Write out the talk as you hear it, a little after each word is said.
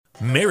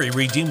Mary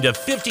redeemed a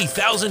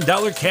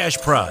 $50,000 cash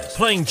prize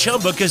playing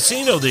Chumba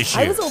Casino this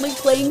year. I was only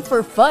playing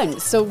for fun,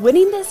 so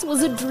winning this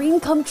was a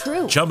dream come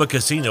true. Chumba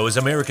Casino is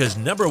America's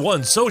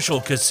 #1 social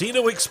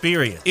casino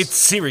experience. It's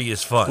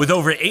serious fun. With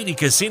over 80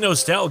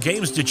 casino-style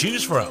games to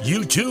choose from,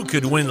 you too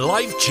could win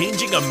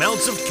life-changing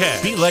amounts of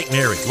cash. Be like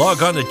Mary.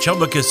 Log on to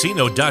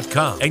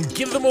ChumbaCasino.com and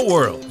give them a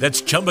whirl.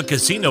 That's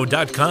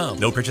ChumbaCasino.com.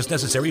 No purchase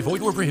necessary.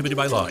 Void where prohibited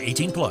by law.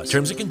 18+.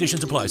 Terms and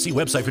conditions apply. See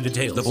website for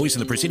details. The voice in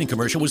the preceding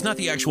commercial was not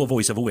the actual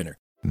voice of a winner.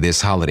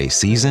 This holiday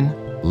season,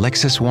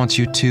 Lexus wants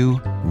you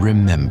to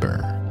remember.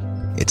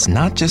 It's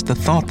not just the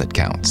thought that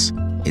counts.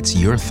 It's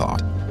your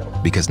thought.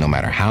 Because no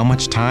matter how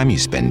much time you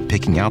spend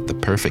picking out the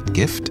perfect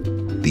gift,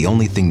 the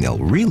only thing they'll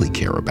really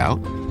care about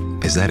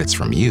is that it's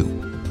from you.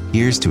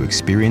 Here's to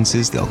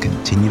experiences they'll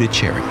continue to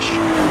cherish.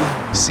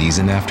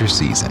 Season after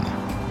season.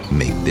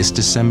 Make this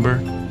December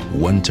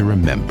one to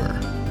remember.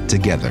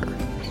 Together.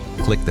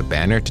 Click the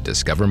banner to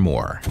discover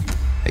more.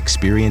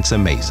 Experience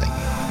amazing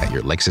at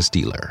your Lexus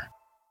dealer.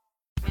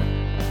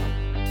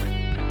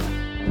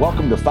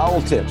 Welcome to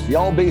Foul Tips, the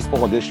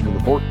all-baseball edition of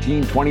the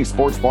 1420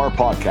 Sports Bar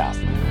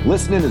podcast.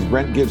 Listen in as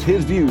Brent gives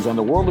his views on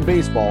the world of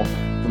baseball,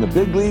 from the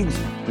big leagues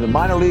to the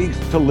minor leagues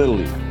to Little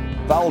League.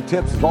 Foul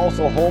Tips is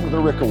also home to the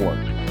Rick Award,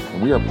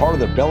 and we are part of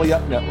the Belly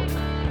Up Network.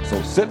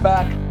 So sit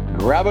back,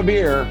 grab a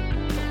beer,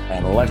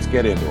 and let's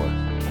get into it.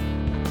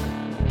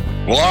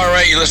 Well, all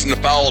right, you listen to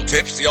Foul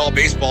Tips, the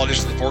all-baseball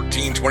edition of the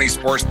 1420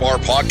 Sports Bar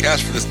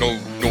podcast for this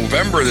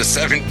November the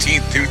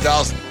 17th,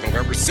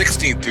 November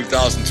 16th,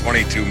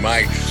 2022.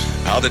 My,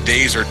 how the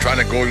days are trying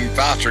to go even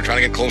faster,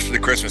 trying to get closer to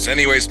Christmas.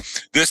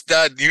 Anyways, this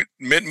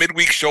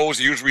midweek show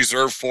is usually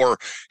reserved for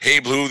Hey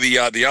Blue,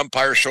 the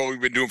umpire show we've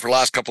been doing for the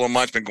last couple of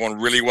months, been going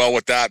really well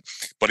with that.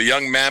 But a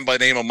young man by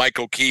the name of Mike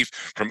O'Keefe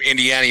from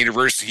Indiana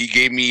University,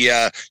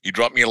 he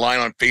dropped me a line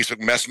on Facebook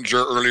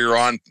Messenger earlier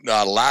on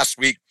last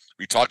week.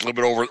 We talked a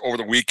little bit over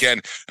the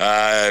weekend.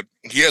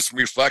 He has some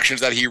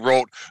reflections that he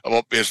wrote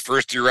about his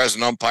first year as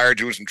an umpire,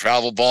 doing some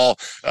travel ball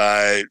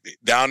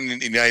down in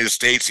the United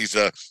States. He's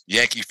a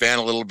Yankee fan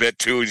a little bit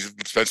too. He's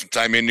spent some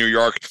time in New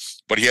York,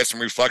 but he has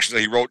some reflections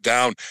that he wrote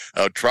down,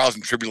 trials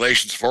and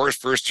tribulations for his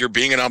first year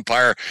being an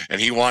umpire,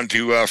 and he wanted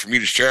to for me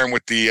to share them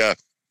with the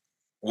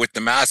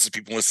masses.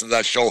 People listening to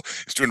that show.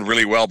 It's doing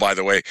really well, by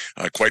the way.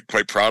 Quite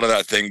proud of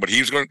that thing. But he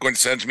was going to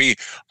send to me.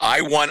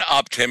 I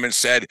one-upped him and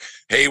said,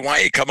 "Hey, why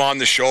don't you come on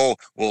the show?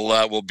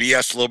 We'll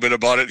BS a little bit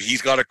about it."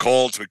 He's got a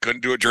cold, so we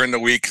couldn't do it during the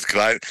week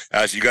because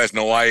as you guys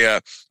know,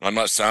 I'm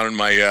not sounding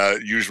my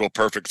usual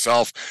perfect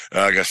self.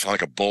 I sound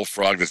like a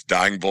bullfrog, this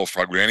dying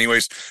bullfrog. But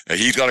anyways,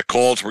 he's got a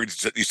cold, so we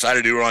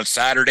decided to do it on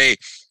Saturday.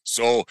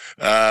 So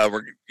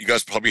you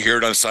guys probably hear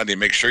it on Sunday.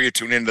 Make sure you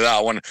tune into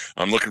that one.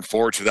 I'm looking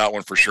forward to that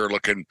one for sure.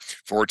 Looking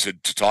forward to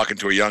talking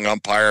to a young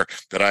umpire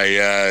that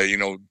I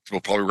will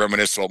probably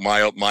reminisce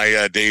about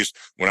my days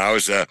when I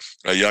was a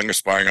young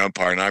aspiring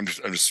umpire, and I'm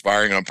just an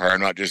aspiring umpire,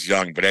 not just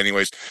young. But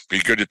anyways, be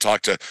good to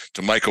talk to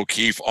Mike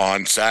O'Keefe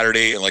on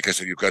Saturday, and like I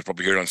said, you guys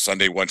probably hear it on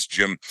Sunday once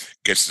Jim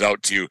gets it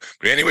out to you.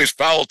 But anyways,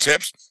 Foul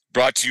Tips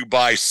brought to you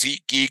by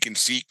SeatGeek and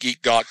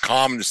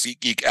SeatGeek.com and the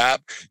SeatGeek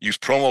app. Use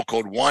promo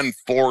code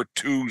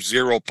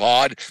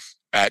 1420pod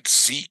at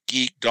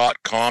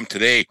SeatGeek.com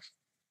today.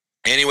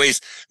 Anyways,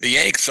 the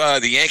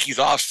Yankees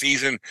off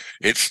season,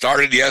 it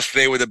started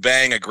yesterday with a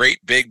bang, a great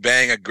big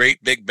bang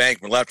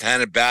from a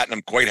left-handed bat, and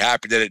I'm quite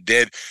happy that it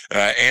did.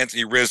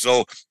 Anthony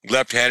Rizzo,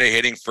 left-handed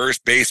hitting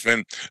first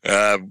baseman,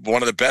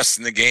 one of the best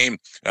in the game.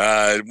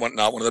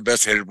 Not one of the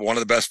best hitters, but one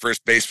of the best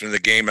first basemen in the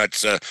game.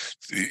 That's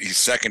he's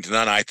second to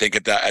none, I think,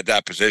 at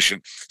that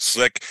position.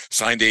 Slick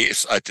signed a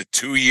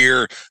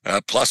 2-year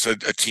plus a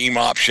team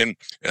option.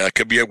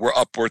 Could be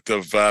upwards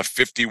of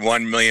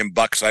 $51 million,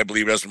 I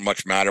believe. It doesn't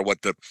much matter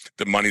what the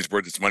money's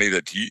worth. It's money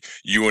that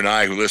you and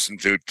I who listen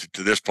to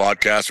this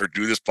podcast or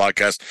do this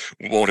podcast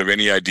won't have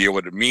any idea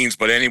what it means.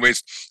 But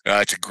anyways,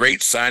 it's a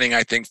great signing,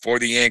 I think, for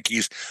the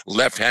Yankees.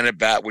 Left-handed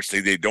bat, which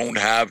they don't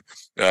have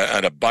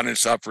an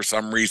abundance of for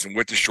some reason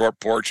with the short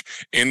porch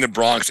in the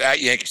Bronx at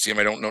Yankee Stadium.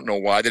 I don't know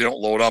why they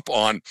don't load up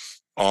on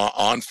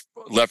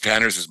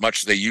left-handers as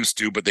much as they used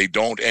to, but they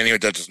don't. Anyway,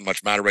 that doesn't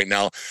much matter right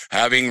now.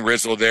 Having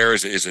Rizzo there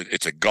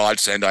it's a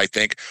godsend, I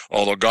think.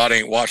 Although God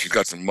ain't watched, he's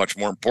got some much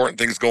more important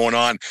things going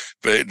on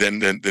than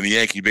the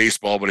Yankee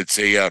baseball. But it's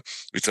a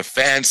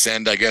fan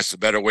send, I guess, a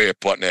better way of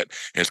putting it.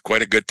 And it's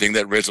quite a good thing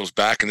that Rizzo's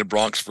back in the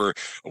Bronx for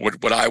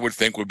what I would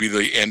think would be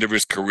the end of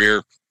his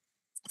career.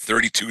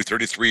 32,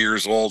 33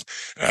 years old,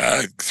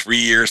 3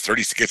 years,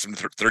 36, gets him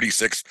to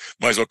 36.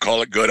 Might as well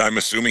call it good. I'm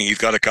assuming he's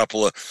got a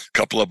couple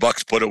of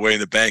bucks put away in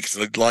the bank.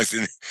 So as long as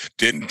he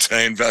didn't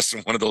invest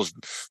in one of those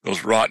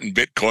rotten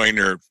Bitcoin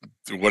or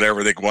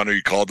whatever they want to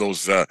call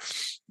those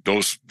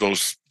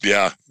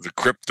the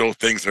crypto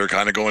things that are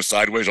kind of going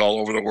sideways all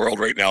over the world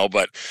right now.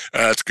 But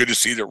it's good to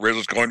see that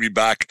Rizzo's going to be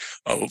back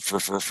for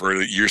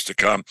the years to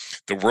come.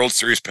 The World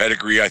Series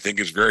pedigree, I think,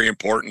 is very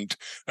important.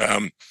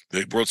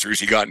 The World Series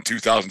he got in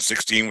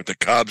 2016 with the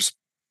Cubs,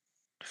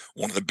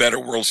 one of the better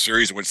World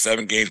Series, went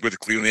 7 games with the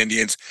Cleveland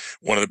Indians.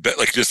 One of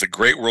the just a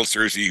great World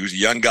Series. He was a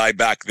young guy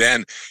back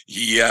then.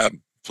 He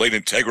played an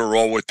integral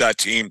role with that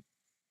team.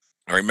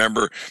 I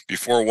remember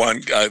before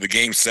the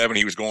game 7,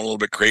 he was going a little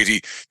bit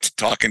crazy,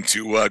 talking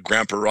to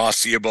Grandpa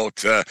Rossi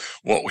about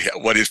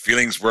what his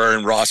feelings were,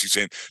 and Rossi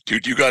saying,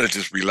 "Dude, you got to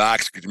just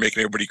relax because you're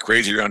making everybody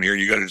crazy around here.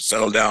 You got to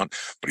settle down."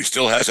 But he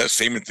still has that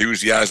same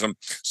enthusiasm,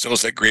 still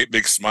has that great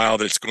big smile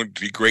that it's going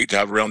to be great to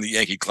have around the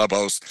Yankee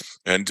clubhouse,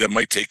 and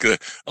might take a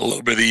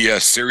little bit of the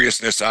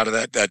seriousness out of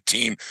that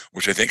team,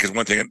 which I think is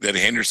one thing that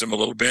hinders them a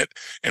little bit,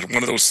 and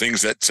one of those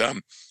things that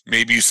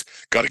maybe he's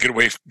got to get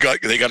away.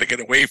 They got to get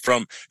away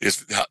from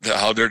is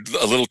how they're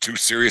a little too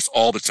serious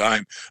all the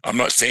time. I'm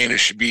not saying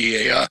it should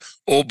be a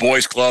old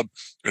boys club,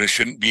 and it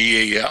shouldn't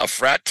be a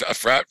frat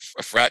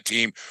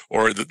team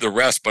or the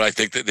rest. But I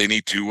think that they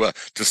need to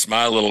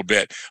smile a little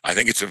bit. I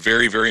think it's a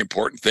very, very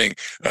important thing.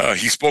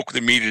 He spoke with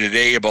the media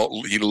today about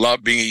he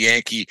loved being a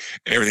Yankee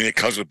and everything that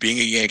comes with being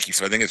a Yankee.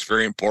 So I think it's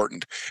very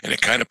important, and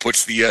it kind of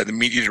puts the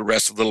media to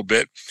rest a little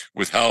bit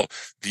with how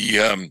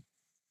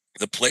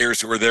the players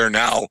who are there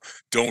now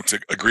don't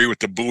agree with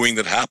the booing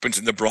that happens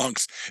in the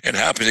Bronx and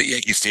happens at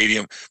Yankee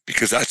Stadium,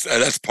 because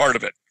that's part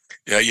of it.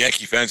 Yeah,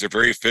 Yankee fans are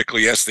very fickle.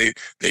 Yes,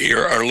 they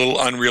are a little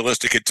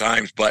unrealistic at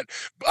times, but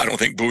I don't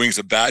think booing is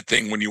a bad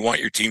thing when you want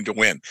your team to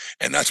win,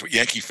 and that's what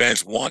Yankee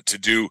fans want to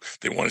do.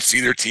 They want to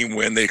see their team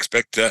win. They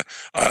expect they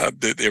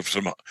have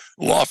some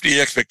lofty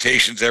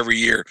expectations every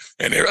year,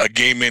 and they're a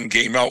game in,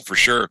 game out for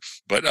sure.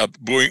 But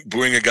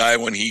booing a guy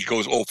when he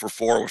goes 0 for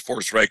 4 with 4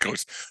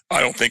 strikeouts, I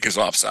don't think is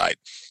offside.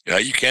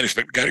 You can't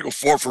expect a guy to go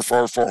 4 for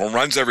 4 home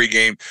runs every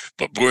game,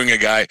 but booing a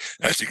guy,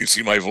 as you can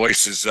see, my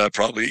voice is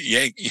probably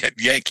Yankee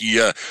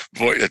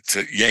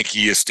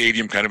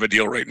Stadium kind of a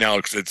deal right now,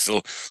 because it's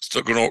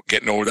still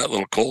getting over that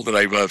little cold that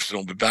I've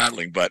still been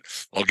battling. But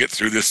I'll get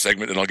through this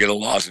segment, and I'll get a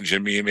lozenge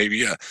in me and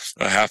maybe a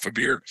half a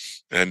beer,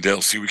 and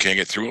I'll see if we can't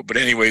get through it. But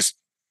anyways,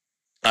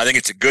 I think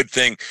it's a good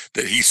thing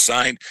that he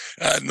signed.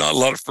 Not a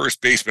lot of first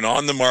basemen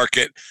on the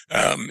market.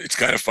 It's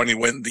kind of funny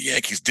when the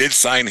Yankees did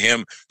sign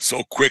him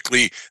so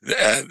quickly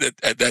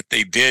that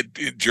they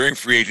did during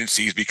free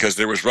agencies, because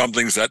there was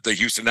rumblings that the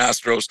Houston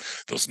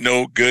Astros, those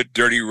no good,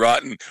 dirty,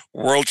 rotten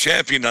world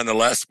champion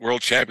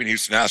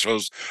Houston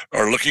Astros,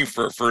 are looking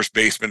for a first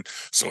baseman.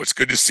 So it's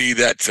good to see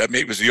that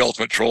maybe it was the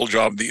ultimate troll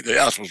job. The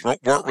Astros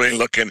weren't really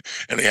looking,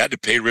 and they had to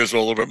pay Rizzo a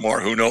little bit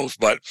more. Who knows?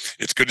 But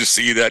it's good to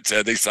see that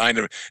they signed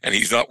him, and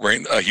he's not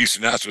wearing a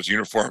Houston Astros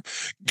uniform.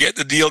 Get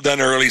the deal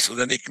done early so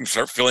then they can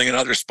start filling in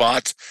other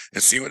spots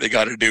and see what they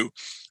got to do.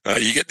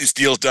 You get these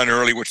deals done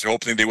early, which they're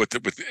hoping they with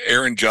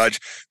Aaron Judge.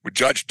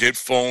 Judge did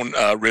phone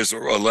Rizzo,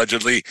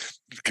 allegedly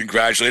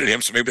congratulated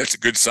him, so maybe that's a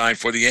good sign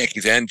for the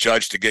Yankees and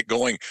Judge to get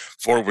going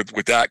forward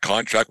with that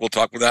contract. We'll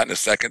talk about that in a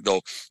second,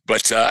 though.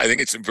 But I think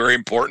it's very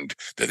important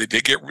that they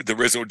did get the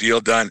Rizzo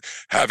deal done.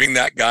 Having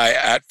that guy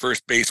at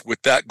first base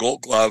with that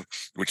Gold Glove,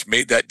 which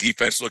made that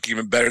defense look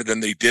even better than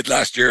they did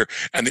last year,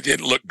 and they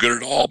didn't look good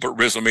at all, but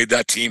Rizzo made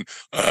that team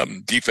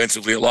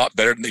defensively a lot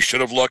better than they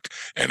should have looked,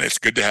 and it's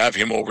good to have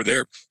him over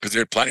there, because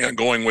they're planning on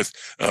going with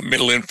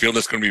middle infield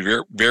that's going to be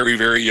very, very,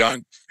 very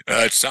young.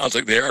 It sounds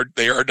like they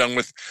are done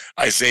with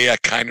Isaiah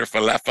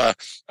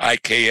Kiner-Falefa,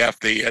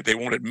 IKF. They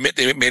won't admit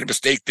they made a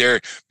mistake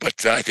there,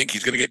 but I think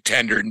he's going to get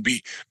tendered and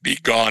be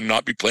gone,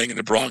 not be playing in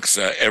the Bronx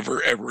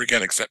ever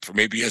again, except for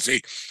maybe as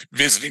a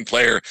visiting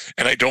player.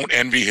 And I don't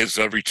envy his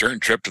return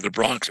trip to the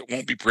Bronx. It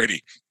won't be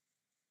pretty.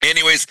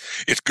 Anyways,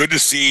 it's good to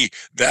see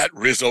that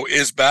Rizzo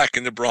is back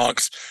in the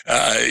Bronx.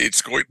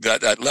 It's going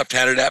that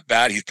left-handed at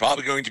bat. He's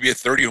probably going to be a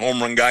 30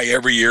 home run guy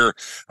every year.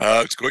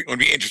 It's going to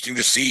be interesting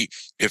to see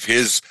if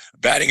his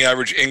batting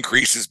average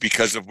increases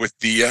because of with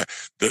the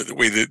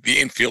way the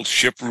infield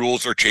shift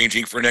rules are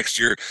changing for next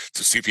year,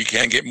 to see if he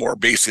can get more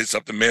base hits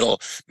up the middle,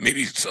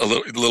 maybe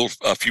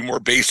a few more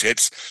base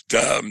hits.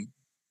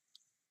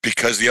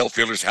 Because the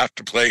outfielders have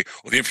to play,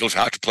 or the infielders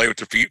have to play with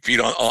their feet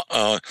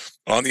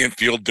on the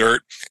infield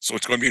dirt. So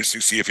it's going to be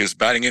interesting to see if his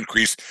batting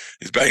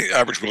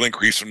average will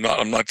increase.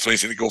 I'm not saying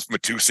he's going to go from a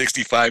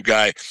 265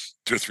 guy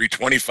to a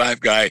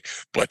 325 guy,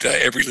 but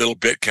every little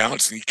bit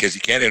counts, because he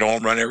can't hit a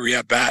home run every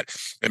at bat.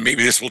 And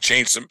maybe this will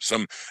change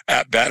some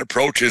at bat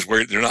approaches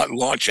where they're not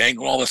launch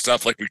angle, all the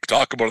stuff like we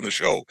talk about on the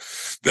show.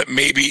 That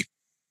maybe,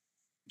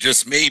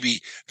 just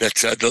maybe, that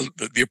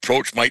the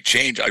approach might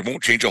change. I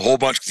won't change a whole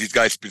bunch, because these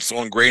guys have been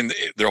so ingrained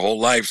their whole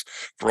lives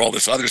for all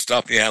this other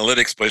stuff in the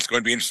analytics, but it's going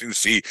to be interesting to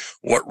see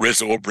what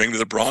Rizzo will bring to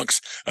the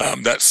Bronx.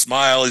 That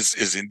smile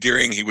is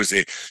endearing. He was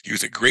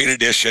a great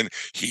addition.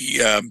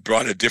 He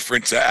brought a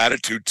different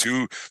attitude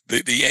to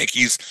the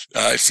Yankees.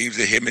 It seems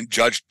that him and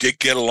Judge did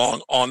get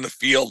along on the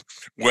field.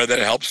 Whether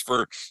that helps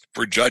for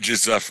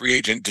Judge's free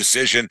agent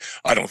decision,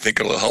 I don't think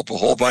it'll help a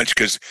whole bunch,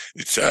 because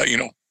it's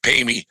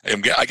pay me.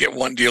 I get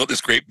one deal at this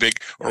great big,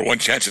 or one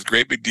chance at this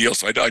great big deal.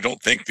 So I don't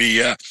think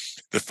the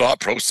the thought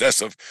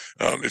process of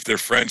if they're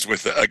friends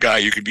with a guy,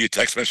 you can be a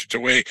text message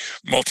away.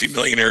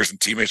 Multimillionaires and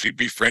teammates, we'd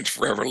be friends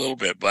forever a little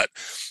bit, but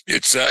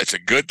it's a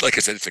good, like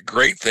I said, it's a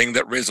great thing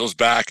that Rizzo's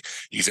back.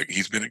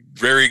 He's been a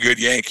very good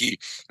Yankee.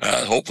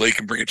 Hopefully he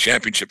can bring a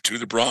championship to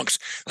the Bronx.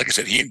 Like I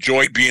said, he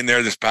enjoyed being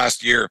there this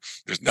past year.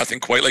 There's nothing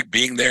quite like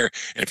being there.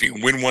 And if he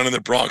can win one in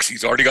the Bronx,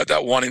 he's already got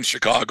that one in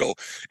Chicago,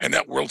 and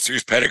that World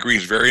Series pedigree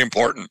is very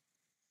important.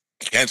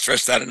 Can't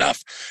stress that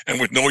enough. And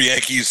with no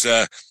Yankees,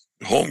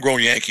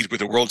 homegrown Yankees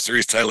with a World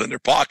Series title in their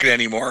pocket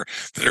anymore,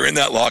 that are in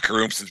that locker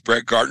room since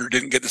Brett Gardner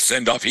didn't get the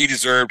send-off he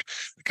deserved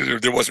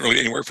because there wasn't really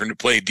anywhere for him to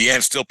play.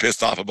 Deanne's still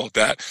pissed off about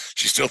that.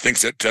 She still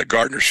thinks that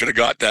Gardner should have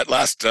got that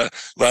last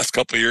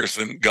couple of years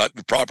and got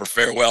the proper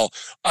farewell.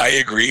 I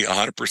agree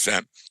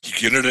 100%. He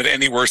couldn't have done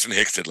any worse than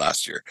Hicks did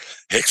last year.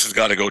 Hicks has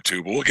got to go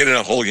too, but we'll get in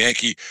a whole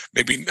Yankee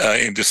maybe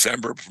in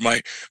December. For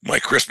my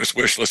Christmas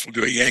wish list, we'll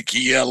do a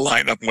Yankee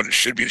lineup, what it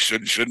should be,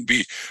 shouldn't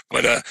be.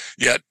 But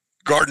yeah,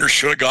 Gardner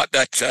should have got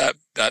that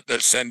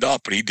send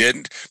off, but he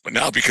didn't. But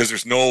now, because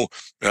there's no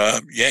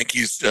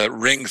Yankees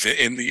rings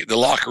in the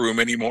locker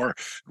room anymore,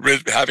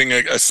 having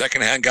a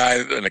second-hand guy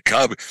and a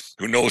Cub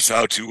who knows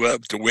how to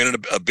win in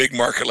a big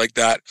market like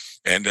that,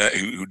 and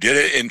who did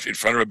it in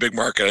front of a big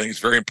market, I think it's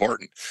very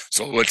important.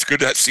 So it's good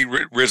to see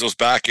Rizzo's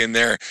back in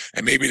there,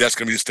 and maybe that's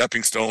going to be the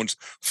stepping stones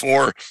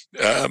for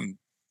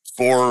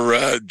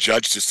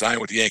Judge to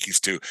sign with the Yankees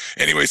too.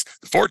 Anyways,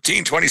 the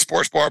 1420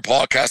 Sports Bar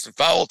Podcast and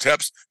Foul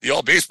Tips, the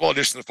all baseball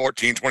edition of the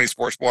 1420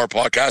 Sports Bar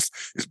Podcast,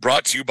 is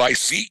brought to you by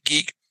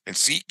SeatGeek and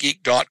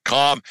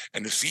SeatGeek.com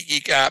and the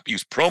SeatGeek app.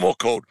 Use promo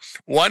code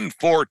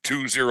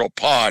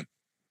 1420pod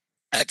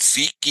at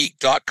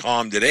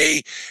SeatGeek.com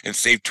today and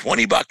save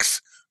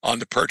 $20 on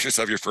the purchase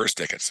of your first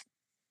tickets.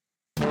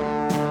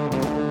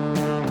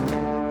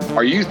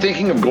 Are you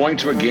thinking of going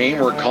to a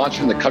game or a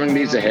concert in the coming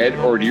days ahead,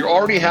 or do you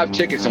already have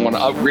tickets and want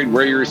to upgrade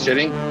where you're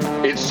sitting?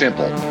 It's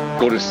simple.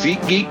 Go to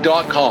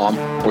SeatGeek.com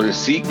or the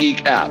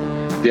SeatGeek app.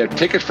 They have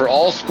tickets for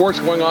all sports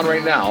going on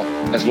right now,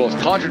 as well as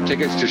concert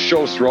tickets to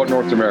shows throughout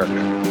North America.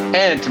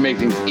 And to make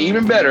things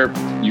even better,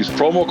 use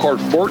promo code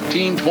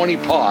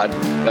 1420pod,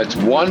 that's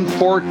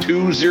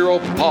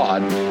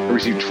 1420pod, and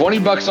receive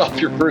 $20 off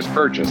your first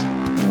purchase.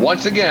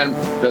 Once again,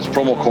 that's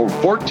promo code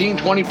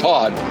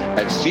 1420pod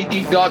at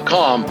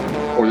SeatGeek.com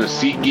or the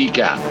SeatGeek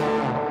app.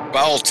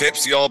 Foul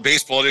Tips, the all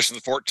baseball edition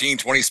of the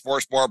 1420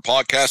 Sports Bar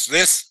Podcast.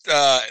 This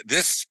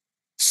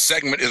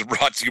segment is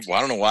brought to you. Well, I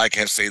don't know why I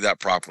can't say that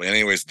properly.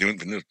 Anyways, doing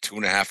 2.5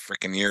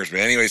 freaking years. But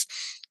anyways,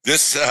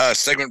 this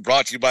segment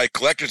brought to you by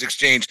Collectors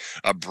Exchange,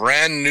 a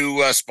brand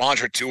new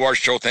sponsor to our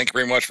show. Thank you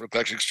very much for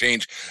Collectors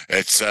Exchange.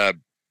 It's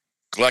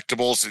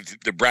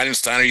Collectables. The Brandon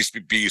Steiner used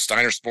to be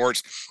Steiner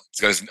Sports. It's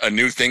got a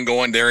new thing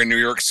going there in New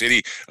York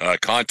City.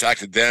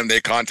 Contacted them.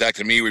 They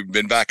contacted me. We've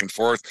been back and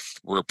forth.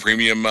 We're a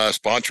premium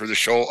sponsor of the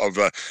show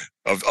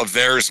of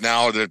theirs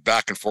now. They're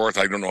back and forth.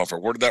 I don't know if I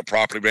worded that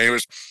properly, but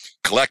anyways,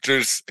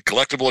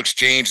 Collectible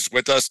Exchange is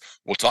with us.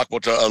 We'll talk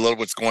about a little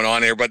what's going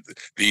on here, but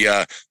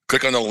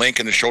click on the link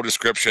in the show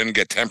description,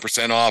 get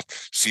 10% off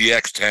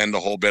CX10, the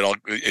whole bit.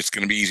 It's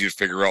going to be easy to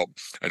figure out.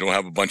 I don't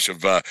have a bunch of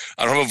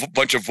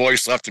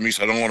voice left in me,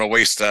 so I don't want to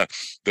waste the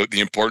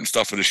important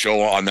stuff of the show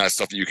on that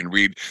stuff that you can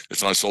read.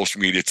 It's on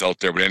social media. It's out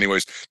there. But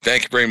anyways,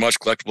 thank you very much,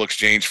 Collectible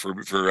Exchange, for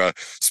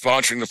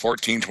sponsoring the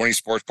 1420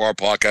 Sports Bar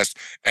Podcast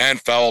and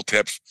Foul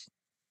Tips.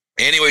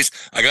 Anyways,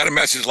 I got a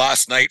message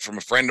last night from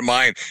a friend of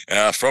mine,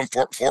 from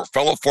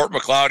fellow Fort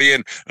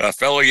McLeodian,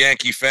 fellow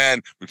Yankee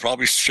fan. We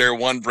probably share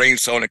one brain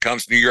cell when it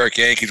comes to New York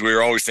Yankees. We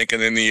were always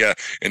thinking in the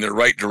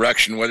right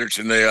direction, whether it's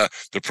in the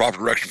proper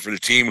direction for the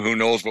team. Who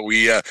knows? But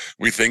we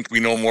think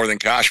we know more than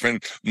Cashman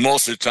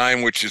most of the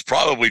time, which is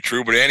probably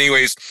true. But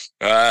anyways,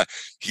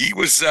 he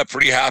was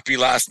pretty happy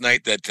last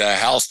night that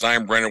Hal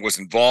Steinbrenner was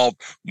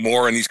involved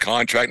more in these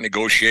contract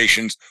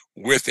negotiations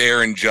with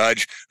Aaron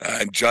Judge.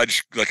 And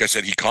Judge, like I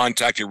said, he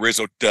contacted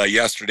Rizzo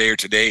yesterday or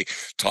today,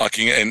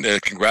 talking and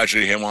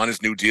congratulated him on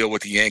his new deal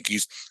with the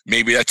Yankees.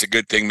 Maybe that's a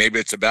good thing. Maybe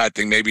it's a bad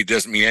thing. Maybe it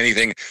doesn't mean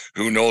anything.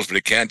 Who knows? But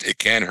it can't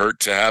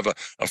hurt to have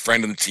a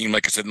friend on the team.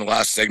 Like I said in the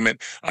last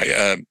segment,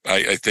 I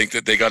think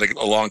that they got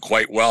along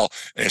quite well,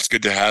 and it's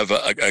good to have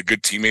a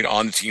good teammate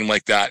on the team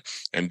like that.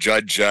 And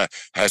Judge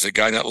has a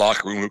guy in that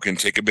locker room who can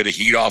take a bit of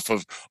heat off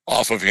of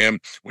him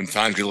when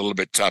times get a little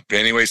bit tough. But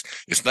anyways,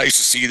 it's nice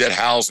to see that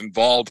Hal's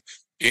involved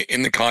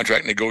in the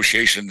contract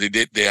negotiation.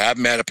 They have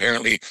met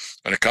apparently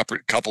on a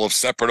couple of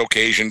separate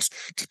occasions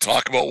to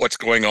talk about what's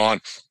going on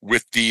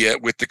with the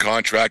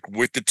contract,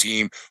 with the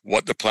team,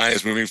 what the plan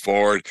is moving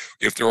forward.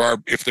 If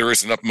there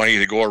is enough money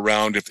to go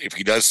around, if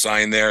he does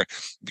sign there,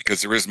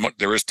 because there is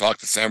talk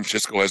that San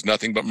Francisco has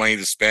nothing but money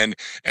to spend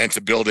and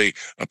to build a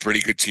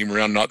pretty good team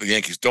around. Not that the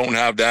Yankees don't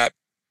have that.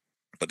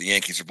 But the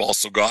Yankees have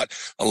also got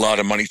a lot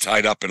of money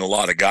tied up in a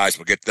lot of guys.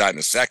 We'll get to that in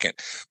a second.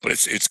 But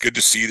it's good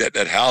to see that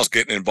Hal's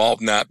getting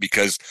involved in that,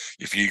 because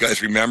if you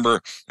guys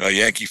remember,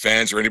 Yankee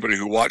fans or anybody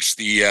who watched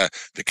the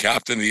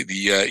captain, the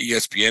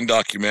ESPN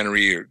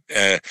documentary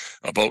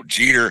about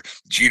Jeter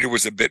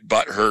was a bit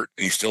butthurt,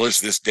 and he still is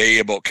to this day,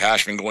 about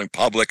Cashman going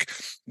public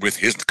with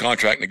his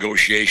contract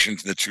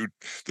negotiations, the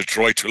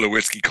Troy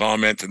Tulowitzki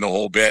comment and the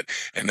whole bit.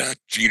 And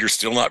Jeter's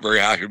still not very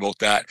happy about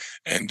that.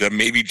 And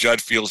maybe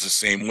Judd feels the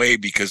same way,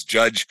 because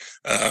Judge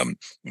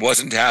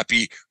wasn't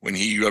happy when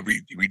he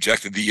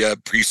rejected the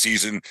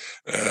preseason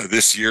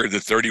this year, the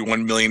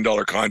 $31 million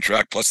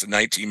contract plus the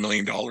 $19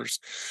 million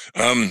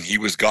he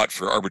was got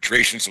for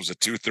arbitration. So it was a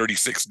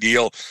 236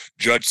 deal.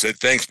 Judge said,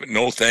 thanks, but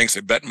no thanks.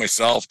 I bet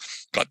myself.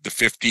 Got the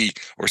 50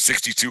 or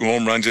 62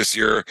 home runs this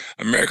year,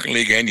 American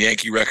League and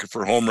Yankee record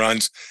for home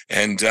runs,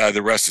 and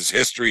the rest is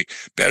history.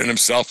 Betting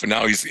himself, and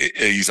now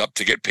he's up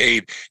to get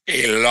paid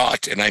a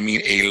lot, and I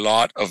mean a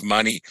lot of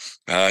money,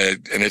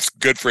 and it's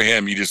good for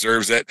him. He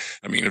deserves it.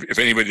 I mean, if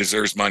anybody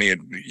deserves money,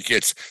 and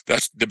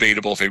that's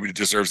debatable if anybody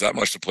deserves that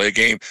much to play a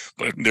game,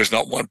 but there's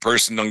not one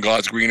person on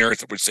God's green earth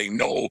that would say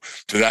no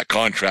to that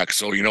contract.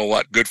 So you know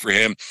what? Good for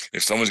him.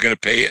 If someone's going to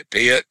pay it,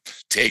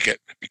 take it,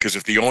 because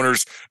if the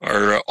owners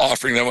are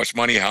offering that much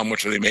money, how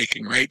much are they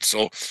making, right?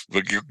 So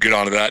we'll get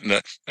onto that in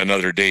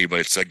another day. But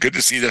it's good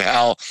to see that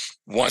Hal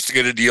wants to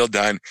get a deal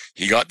done.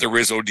 He got the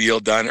Rizzo deal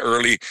done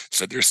early,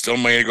 said there's still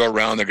money to go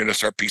around. They're going to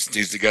start piecing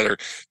things together.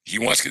 He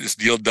wants to get this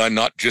deal done,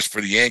 not just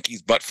for the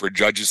Yankees, but for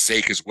Judge's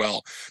sake as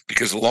well,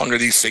 because the longer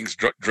these things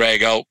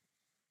drag out,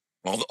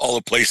 all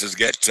the places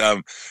get,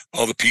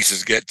 all the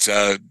pieces get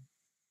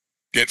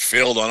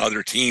filled on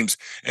other teams,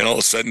 and all of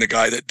a sudden the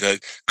guy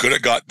that could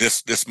have got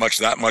this much,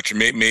 that much, and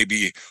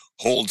maybe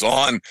holds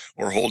on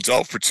or holds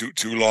out for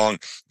too long,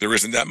 there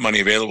isn't that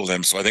money available to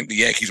them. So I think the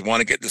Yankees want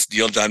to get this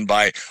deal done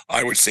by,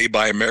 I would say,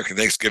 by American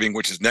Thanksgiving,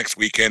 which is next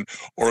weekend,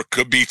 or it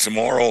could be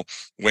tomorrow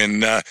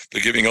when they're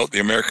giving out the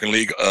American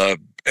League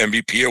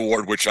MVP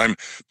award, which I'm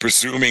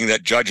presuming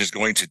that Judge is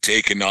going to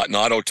take, and not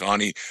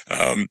Ohtani.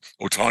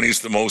 Ohtani is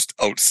the most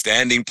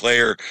outstanding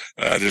player.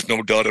 There's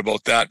no doubt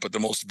about that. But the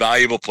most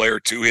valuable player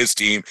to his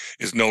team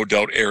is no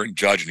doubt Aaron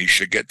Judge, and he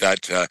should get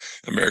that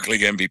American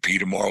League MVP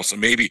tomorrow. So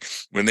maybe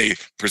when they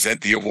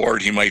present the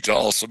award, he might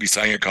also be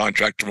signing a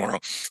contract tomorrow.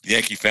 The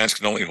Yankee fans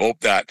can only hope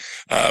that.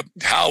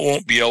 Hal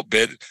won't be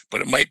outbid, but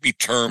it might be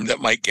term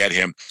that might get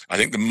him. I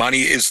think the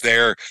money is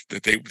there,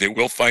 that they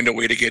will find a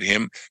way to get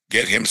him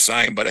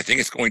signed, but I think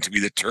it's going to be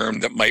the term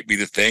that might be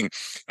the thing.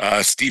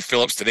 Steve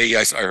Phillips today,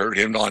 I heard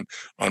him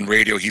on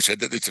radio. He said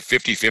that it's a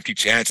 50-50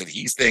 chance that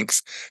he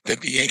thinks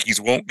that the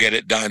Yankees won't get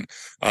it done.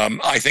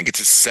 I think it's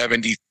a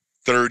 70-30,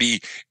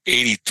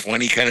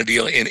 80-20 kind of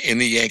deal in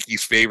the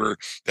Yankees' favor,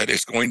 that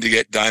it's going to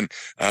get done.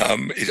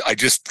 I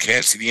just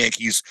can't see the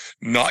Yankees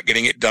not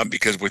getting it done,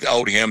 because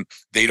without him,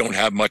 they don't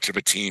have much of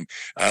a team.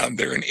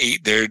 They're an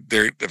 8.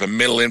 They have a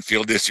middle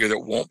infield this year that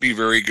won't be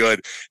very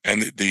good,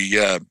 and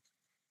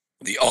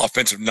the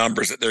offensive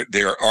numbers that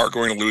they are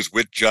going to lose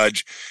with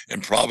Judge,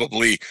 and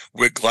probably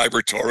with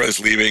Gleyber Torres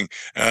leaving.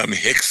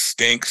 Hicks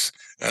stinks.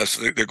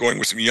 So they're going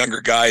with some younger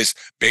guys.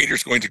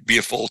 Bader's going to be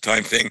a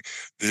full-time thing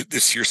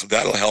this year, so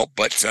that'll help.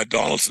 But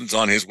Donaldson's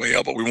on his way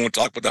out, but we won't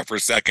talk about that for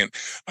a second.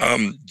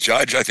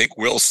 Judge, I think,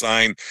 will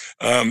sign.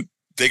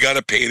 They got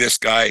to pay this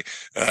guy.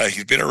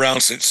 He's been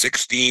around since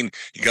 16.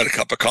 He got a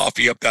cup of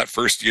coffee up that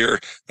first year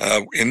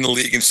in the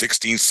league in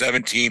 16,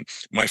 17.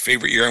 My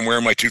favorite year. I'm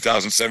wearing my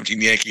 2017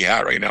 Yankee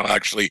hat right now,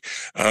 actually.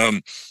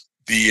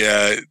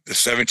 The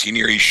 17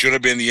 year, he should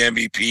have been the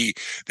MVP.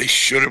 They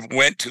should have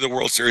went to the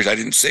World Series. I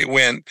didn't say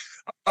when.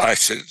 I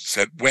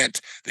said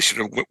went. They should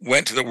have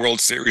went to the World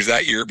Series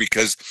that year,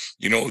 because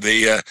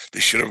they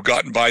should have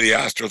gotten by the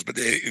Astros, but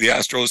the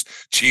Astros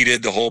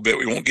cheated the whole bit.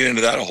 We won't get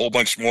into that a whole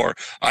bunch more.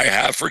 I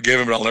have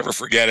forgiven, but I'll never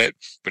forget it.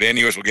 But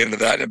anyways, we'll get into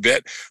that in a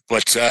bit.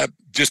 But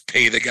just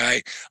pay the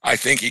guy. I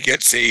think he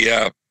gets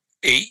a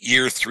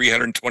 8-year,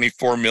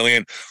 $324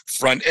 million,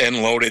 front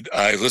end loaded.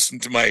 I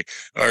listened to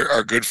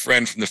our good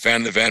friend from the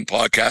Fan of the Van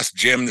podcast,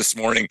 Jim, this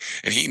morning,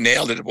 and he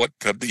nailed it. What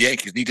the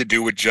Yankees need to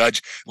do with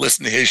Judge.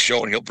 Listen to his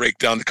show, and he'll break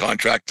down the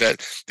contract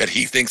that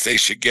he thinks they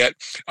should get.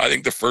 I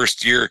think the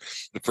first 2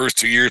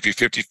 years be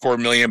 $54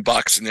 million,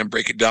 and then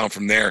break it down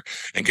from there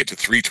and get to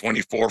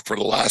 $324 for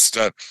the last.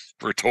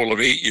 For a total of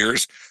 8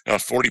 years,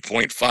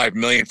 $40.5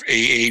 million for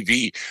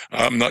AAV.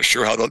 I'm not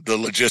sure how the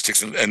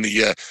logistics and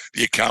the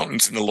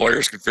accountants and the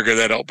lawyers can figure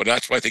that out, but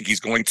that's what I think he's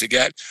going to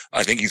get.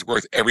 I think he's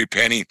worth every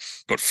penny,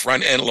 but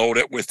front end load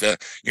it with a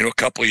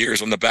couple of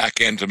years on the back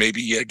end to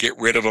maybe get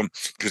rid of him,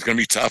 because it's going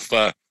to be tough.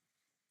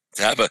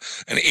 to have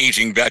an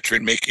aging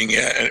veteran making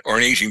or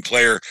an aging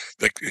player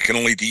that can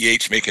only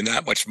DH making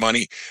that much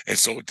money. And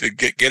so to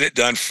get it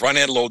done, front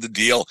end load the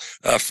deal.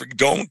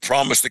 Don't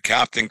promise the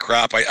captain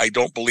crap. I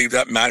don't believe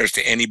that matters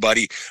to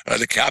anybody.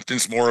 The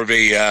captain's more of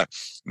a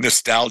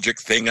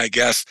nostalgic thing, I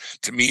guess.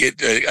 To me,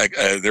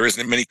 there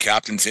isn't many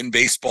captains in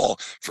baseball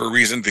for a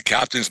reason. The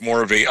captain's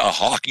more of a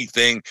hockey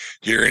thing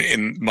here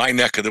in my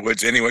neck of the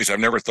woods. Anyways, I've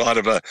never thought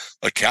of a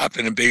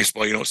captain in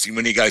baseball. You don't see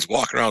many guys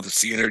walking around with the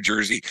C in their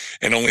jersey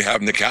and only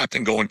having the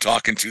captain go and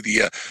talking to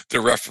the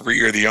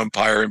referee or the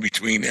umpire in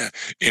between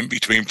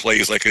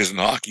plays like it is in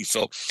hockey.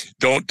 So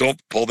don't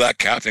pull that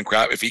captain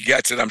crap. If he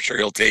gets it, I'm sure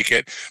he'll take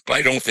it. But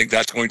I don't think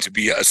that's going to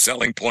be a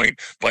selling point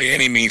by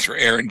any means for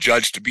Aaron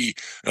Judge to be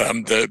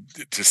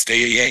to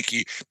stay a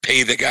Yankee.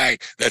 Pay the guy.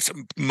 That's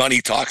money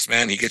talks,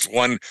 man. He gets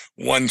one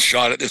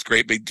shot at this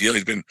great big deal.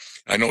 He's been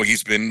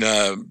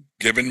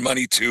given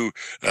money to.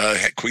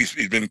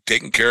 He's been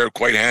taken care of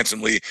quite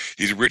handsomely.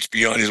 He's rich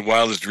beyond his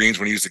wildest dreams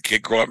when he was a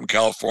kid growing up in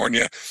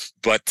California.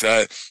 But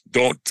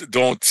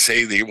don't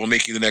say that he will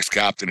make you the next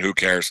captain. Who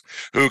cares?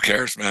 Who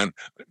cares, man?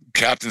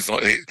 Captains,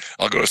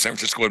 I'll go to San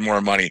Francisco with more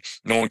money.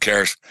 No one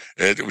cares.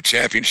 With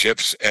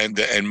championships and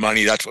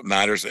money, that's what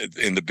matters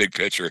in the big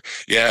picture.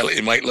 Yeah,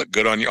 it might look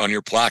good on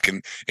your plaque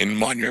in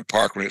Monument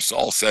Park when it's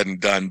all said and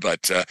done,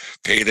 but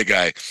pay the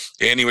guy.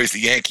 Anyways, the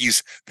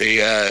Yankees,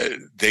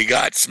 they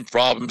got some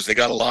problems. They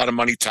got a lot of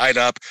money tied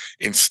up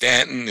in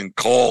Stanton and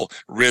Cole,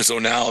 Rizzo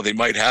now. They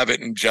might have it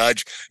in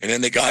Judge. And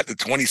then they got the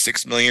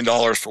 $26 million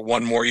for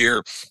one more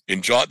year in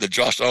the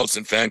Josh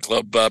Donaldson fan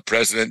club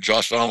president,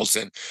 Josh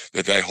Donaldson,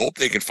 that I hope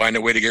they can find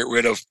a way to get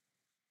rid of.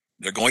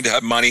 They're going to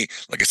have money,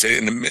 like I said,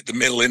 in the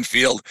middle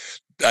infield.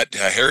 That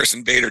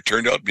Harrison Bader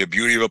turned out to be a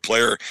beauty of a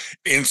player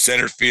in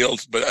center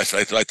field, but I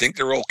think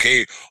they're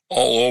okay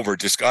all over.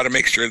 Just got to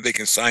make sure that they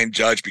can sign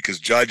Judge, because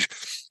Judge,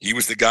 he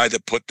was the guy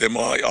that put them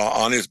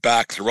on his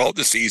back throughout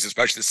the season,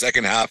 especially the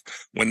second half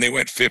when they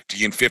went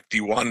 50 and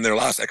 51 in their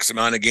last X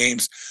amount of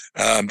games.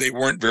 They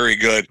weren't very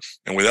good,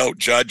 and without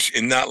Judge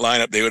in that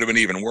lineup, they would have been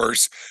even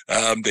worse.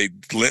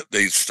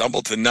 They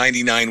stumbled to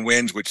 99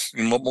 wins, which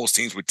most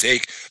teams would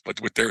take, but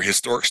with their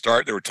historic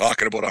start, they were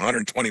talking about a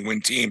 120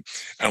 win team,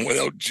 and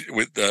without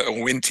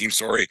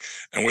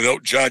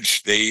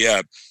Judge,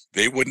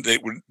 they wouldn't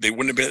have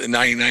been at the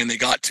 99 they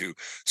got to.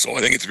 So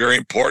I think it's very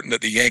important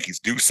that the Yankees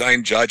do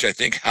sign Judge. I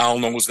think Hal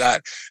knows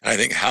that, and I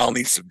think Hal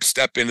needs to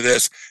step into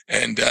this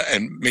and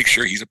make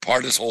sure he's a part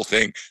of this whole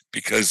thing,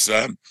 because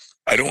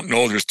I don't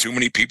know there's too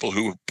many people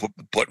who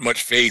put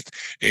much faith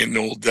in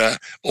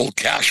old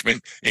Cashman.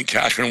 In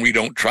Cashman, we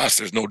don't trust.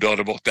 There's no doubt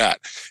about that.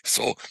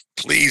 So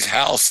please,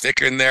 Hal,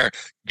 stick in there.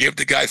 Give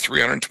the guy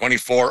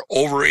 $324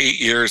 over 8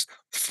 years.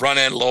 Front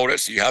end load it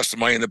so you have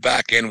some money in the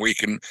back end where you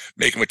can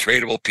make him a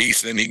tradable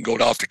piece, and then he can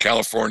go off to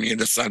California in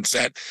the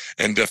sunset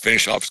and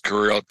finish off his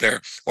career out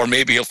there. Or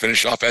maybe he'll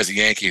finish off as a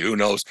Yankee. Who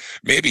knows?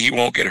 Maybe he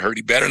won't get hurt.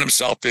 He bettered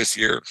himself this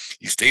year.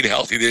 He stayed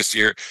healthy this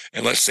year,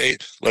 and let's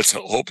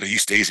hope that he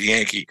stays a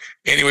Yankee.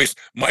 Anyways,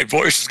 my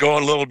voice is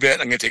going a little bit.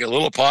 I'm going to take a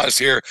little pause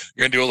here.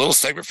 We're going to do a little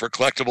segment for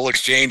Collectible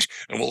Exchange,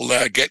 and we'll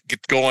get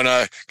going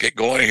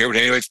here. But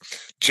anyways,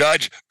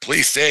 Judge,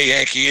 please say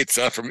Yankee. It's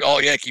from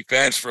all Yankee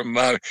fans from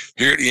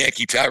here at the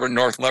Yankee Tavern,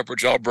 North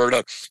Lethbridge,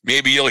 Alberta.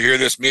 Maybe you'll hear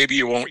this. Maybe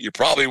you won't. You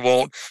probably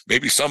won't.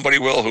 Maybe somebody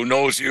will who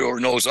knows you or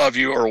knows of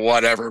you or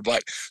whatever.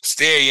 But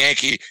stay a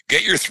Yankee.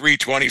 Get your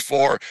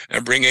 $324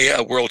 and bring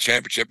a world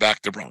championship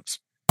back to Bronx.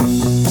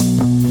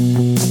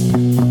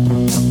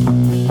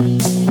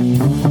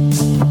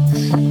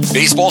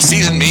 Baseball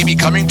season may be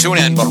coming to an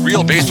end, but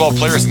real baseball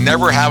players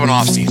never have an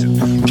off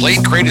season.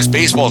 Plate Crate is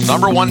baseball's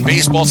 #1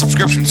 baseball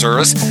subscription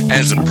service and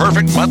is the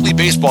perfect monthly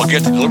baseball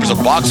gift that delivers a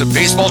box of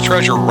baseball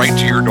treasure right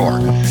to your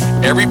door.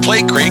 Every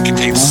Plate Crate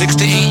contains 6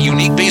 to 8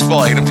 unique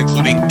baseball items,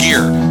 including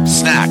gear,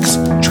 snacks,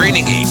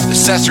 training aids,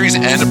 accessories,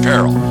 and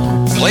apparel.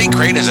 Plate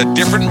Crate has a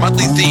different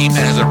monthly theme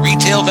and has a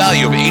retail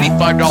value of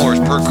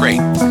 $85 per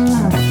crate.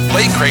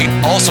 Plate Crate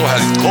also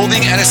has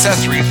clothing and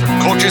accessories for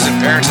coaches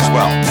and parents as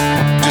well.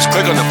 Just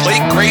click on the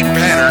Plate Crate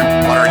banner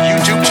on our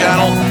YouTube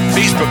channel,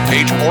 Facebook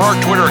page, or our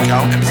Twitter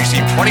account and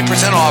receive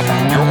 20% off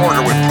your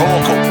order with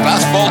promo code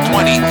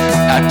FASTBALL20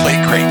 at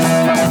Plate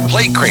Crate.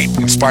 Plate Crate,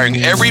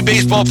 inspiring every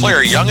baseball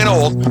player, young and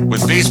old,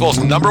 with baseball's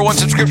 #1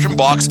 subscription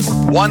box,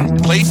 one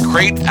Plate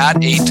Crate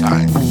at a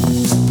time.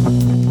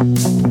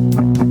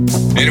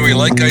 Anyway,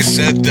 like I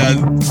said,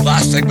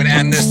 last segment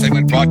and this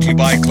segment brought to you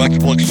by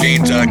Collectible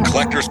Exchange.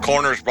 Collector's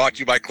Corner is brought to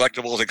you by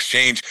Collectibles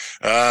Exchange.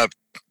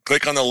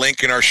 Click on the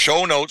link in our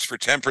show notes for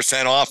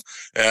 10% off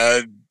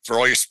for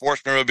all your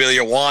sports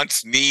memorabilia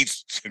wants,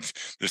 needs.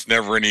 There's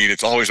never a need.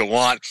 It's always a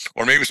want.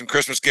 Or maybe some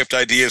Christmas gift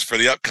ideas for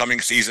the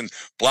upcoming season.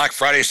 Black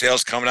Friday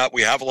sales coming up.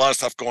 We have a lot of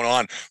stuff going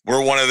on.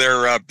 We're one of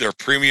their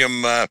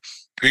premium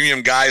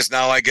premium guys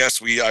now, I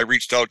guess. I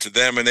reached out to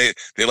them, and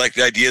they liked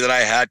the idea that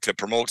I had to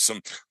promote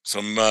some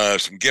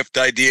gift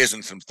ideas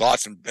and some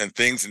thoughts and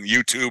things in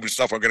YouTube and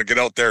stuff. I'm going to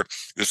get out there.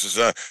 This is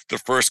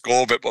the first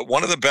goal of it. But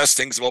one of the best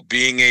things about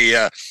being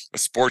a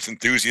sports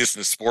enthusiast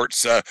and a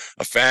sports a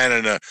fan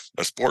and a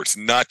sports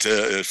nut,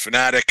 a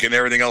fanatic, and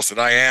everything else that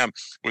I am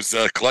was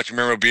collecting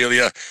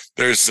memorabilia.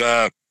 There's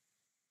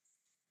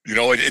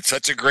it's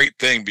such a great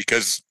thing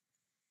because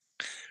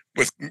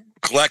with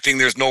collecting,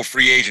 there's no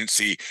free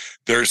agency.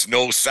 There's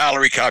no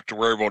salary cap to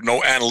worry about, no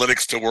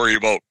analytics to worry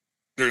about.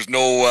 There's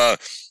no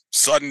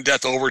sudden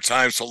death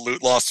overtime, so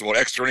loot loss, or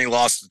extra inning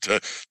loss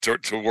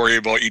to worry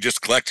about. You just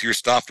collect your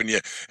stuff and you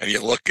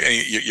look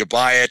and you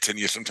buy it, and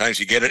sometimes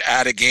you get it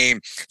at a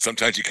game.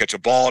 Sometimes you catch a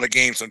ball at a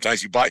game.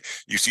 Sometimes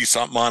you see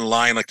something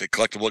online like the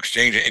Collectible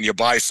Exchange and you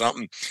buy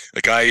something.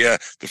 Like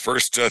the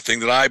first thing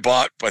that I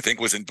bought, I think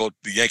was in both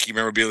the Yankee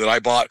memorabilia that I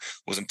bought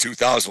was in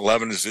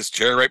 2011. Is this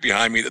chair right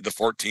behind me that the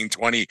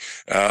 1420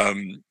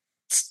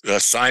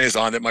 sign is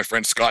on that my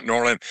friend Scott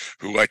Norland,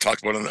 who I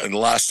talked about in the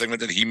last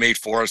segment, that he made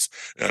for us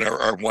at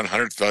our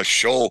 100th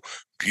show.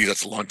 Geez,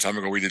 that's a long time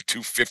ago. We did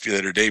 250 the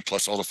other day,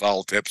 plus all the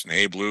foul tips and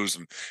hay blues.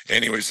 And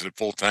anyways, it's a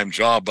full-time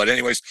job. But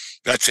anyways,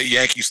 that's a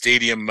Yankee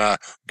Stadium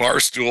bar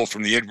stool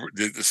from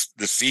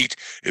the seat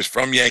is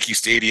from Yankee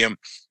Stadium.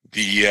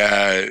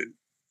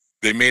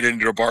 They made it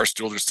into a bar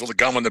stool. There's still the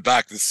gum on the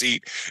back of the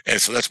seat.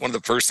 And so that's one of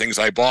the first things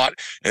I bought.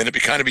 And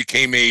it kind of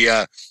became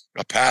a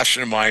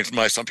passion of mine.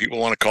 Some people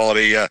want to call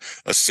it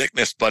a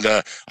sickness, but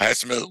I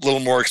had a little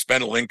more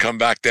expendable income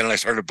back then, and I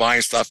started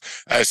buying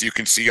stuff, as you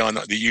can see on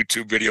the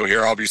YouTube video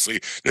here. Obviously,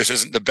 this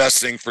isn't the best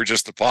thing for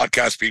just the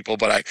podcast people,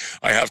 but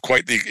I have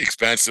quite the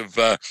expensive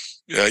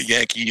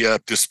Yankee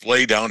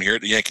display down here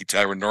at the Yankee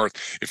Tavern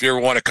North. If you ever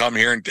want to come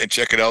here and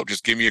check it out,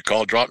 just give me a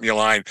call, drop me a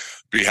line.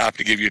 Be happy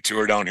to give you a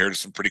tour down here to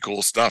some pretty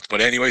cool stuff.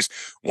 But anyways,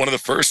 one of the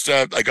first,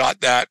 I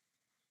got that.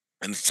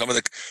 And some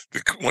of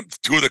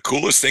two of the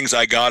coolest things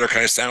I got are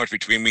kind of sandwiched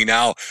between me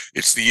now.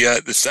 It's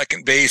the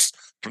second base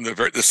from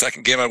the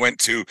second game I went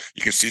to.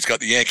 You can see it's got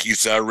the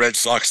Yankees Red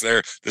Sox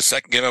there. The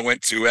second game I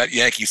went to at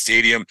Yankee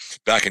Stadium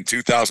back in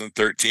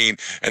 2013,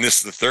 and this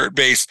is the third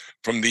base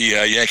from the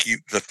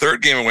the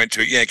third game I went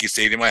to at Yankee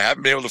Stadium. I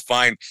haven't been able to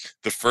find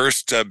the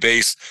first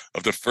base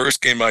of the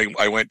first game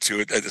I went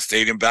to at the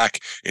stadium back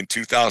in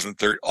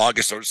 2013,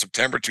 August or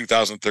September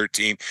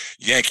 2013,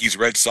 Yankees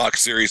Red Sox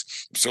series.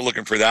 I'm still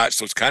looking for that.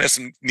 So it's kind of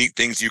some neat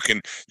things you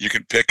can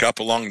pick up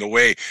along the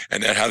way,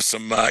 and that have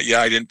some. I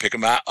didn't pick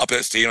them up at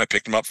the stadium. I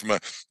picked them up from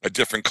a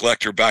different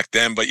collector back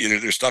then, but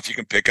there's stuff you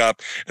can pick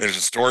up, and there's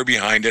a story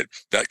behind it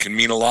that can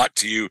mean a lot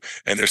to you,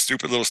 and there's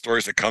stupid little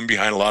stories that come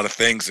behind a lot of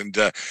things, and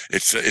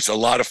it's a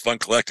lot of fun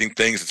collecting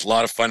things. It's a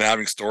lot of fun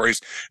having stories,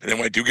 and then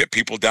when I do get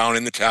people down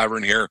in the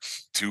tavern here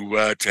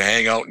to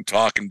hang out and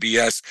talk and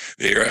BS,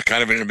 they are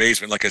kind of in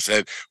amazement. Like I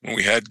said, when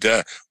we had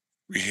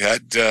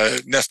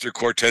Nestor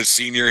Cortez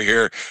Sr.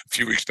 here a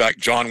few weeks back.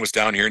 John was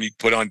down here and he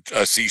put on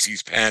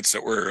CC's pants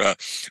that were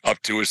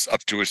up to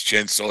his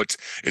chin. So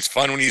it's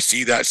fun when you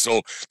see that.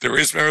 So there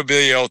is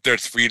memorabilia out there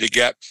for you to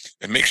get,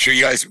 and make sure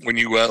you guys, when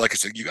you like I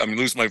said, I'm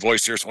losing my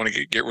voice here, so I want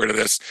to get rid of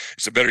this.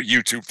 It's a better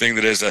YouTube thing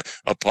than it is a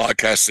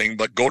podcast thing.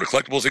 But go to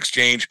Collectables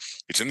Exchange.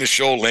 It's in the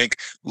show link.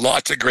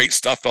 Lots of great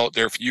stuff out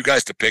there for you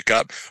guys to pick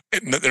up. They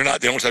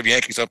don't have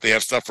Yankees up. They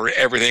have stuff for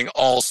everything,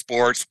 all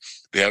sports.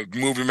 They have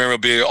movie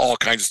memorabilia, all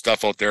kinds of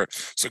stuff out there.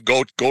 So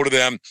go to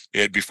them.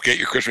 Get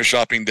your Christmas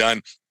shopping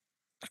done.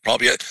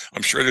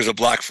 I'm sure there's a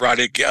Black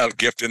Friday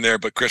gift in there,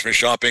 but Christmas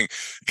shopping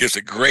gives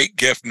a great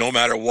gift no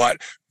matter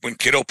what. When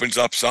kid opens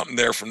up something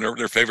there from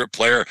their favorite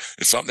player,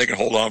 it's something they can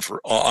hold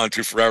on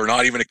to forever.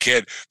 Not even a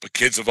kid, but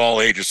kids of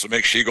all ages. So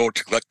make sure you go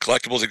to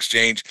Collectables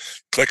Exchange,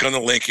 click on the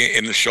link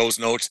in the show's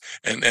notes,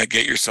 and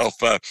get yourself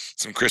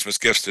some Christmas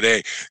gifts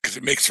today, because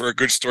it makes for a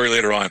good story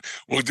later on.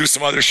 We'll do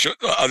some other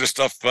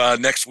stuff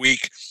next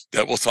week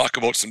that we'll talk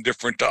about some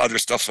different other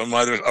stuff, some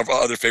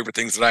other favorite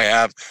things that I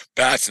have,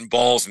 bats and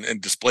balls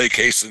and display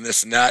cases and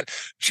this and that,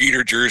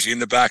 Jeter jersey in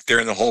the back there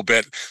and the whole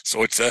bit.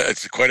 So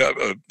it's quite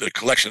a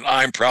collection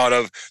I'm proud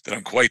of, that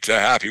I'm quite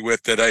happy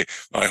with, that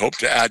I hope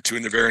to add to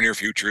in the very near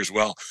future as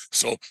well.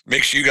 So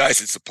make sure you guys,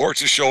 it supports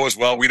the show as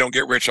well. We don't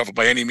get rich off it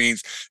by any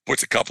means.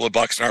 Puts a couple of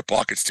bucks in our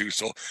pockets too.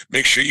 So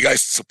make sure you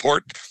guys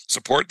support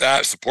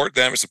that, support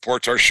them. It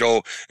supports our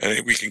show,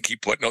 and we can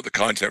keep putting out the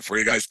content for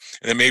you guys.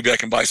 And then maybe I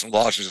can buy some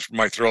lozenges for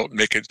my throat and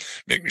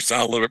make me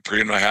sound a little bit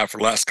prettier than I have for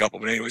the last couple.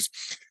 But anyways,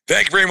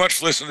 thank you very much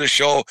for listening to the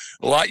show.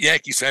 A lot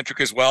Yankee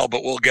centric as well,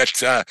 but we'll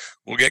get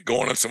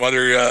going on some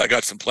other. I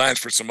got some plans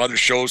for some other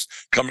shows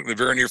coming in the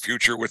very near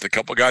future with a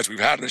couple of guys we've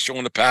had on the show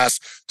in the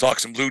past. Talk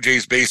some Blue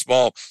Jays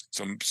baseball,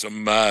 some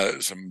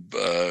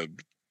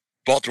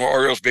Baltimore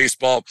Orioles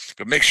baseball.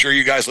 But make sure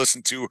you guys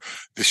listen to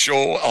the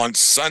show on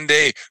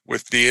Sunday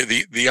with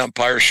the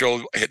umpire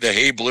show, the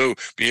Hey Blue.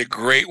 Be a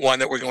great one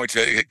that we're going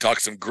to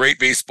talk some great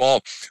baseball.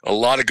 A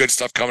lot of good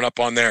stuff coming up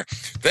on there.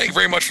 Thank you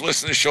very much for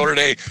listening to the show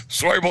today.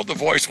 Sorry about the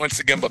voice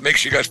once again, but make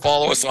sure you guys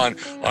follow us on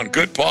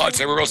Good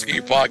Pods, everywhere else you get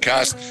your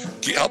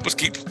podcasts. Help us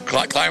keep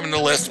climbing the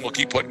list, and we'll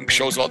keep putting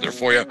shows out there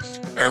for you.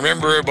 And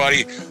remember,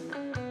 everybody,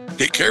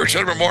 Take care of each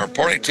other, but more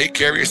importantly, take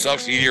care of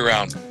yourself year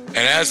round. And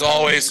as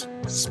always,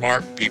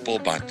 smart people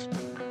bunt.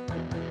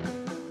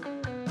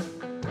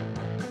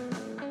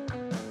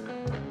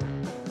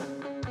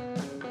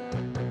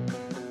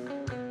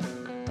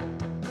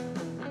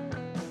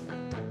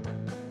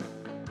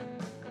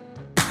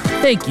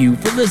 Thank you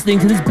for listening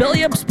to this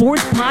Belly Up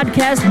Sports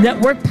Podcast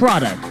Network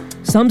product.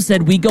 Some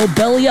said we go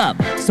belly up,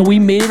 so we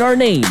made it our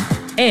name,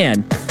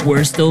 and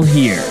we're still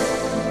here.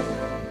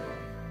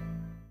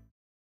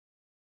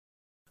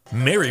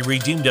 Mary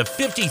redeemed a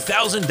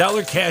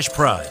 $50,000 cash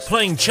prize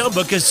playing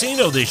Chumba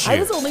Casino this year. I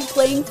was only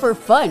playing for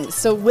fun,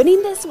 so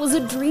winning this was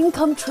a dream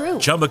come true.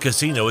 Chumba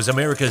Casino is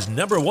America's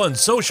 #1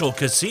 social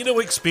casino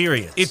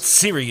experience. It's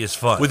serious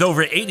fun. With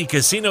over 80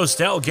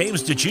 casino-style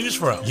games to choose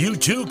from, you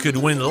too could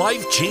win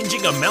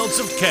life-changing amounts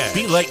of cash.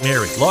 Be like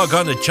Mary. Log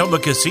on to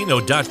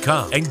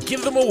ChumbaCasino.com and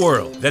give them a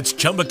whirl. That's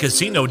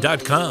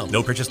ChumbaCasino.com.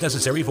 No purchase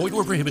necessary. Void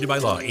or prohibited by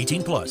law.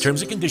 18 plus.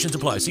 Terms and conditions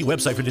apply. See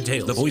website for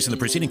details. The voice in the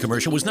preceding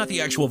commercial was not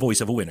the actual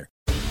voice of a winner.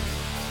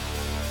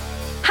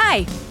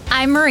 Hi,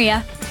 I'm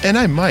Maria. And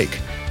I'm Mike.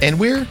 And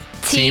we're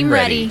Team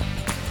Ready.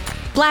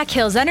 Black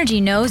Hills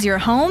Energy knows your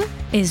home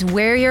is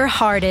where your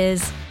heart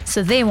is,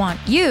 so they want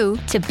you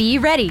to be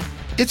ready.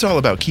 It's all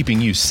about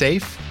keeping you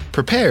safe,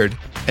 prepared,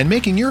 and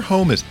making your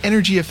home as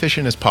energy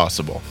efficient as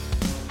possible.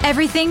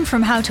 Everything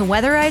from how to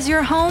weatherize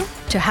your home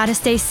to how to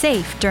stay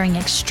safe during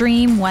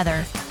extreme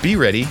weather. Be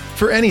ready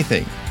for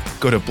anything.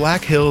 Go to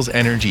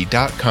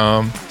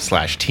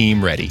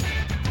blackhillsenergy.com/teamready.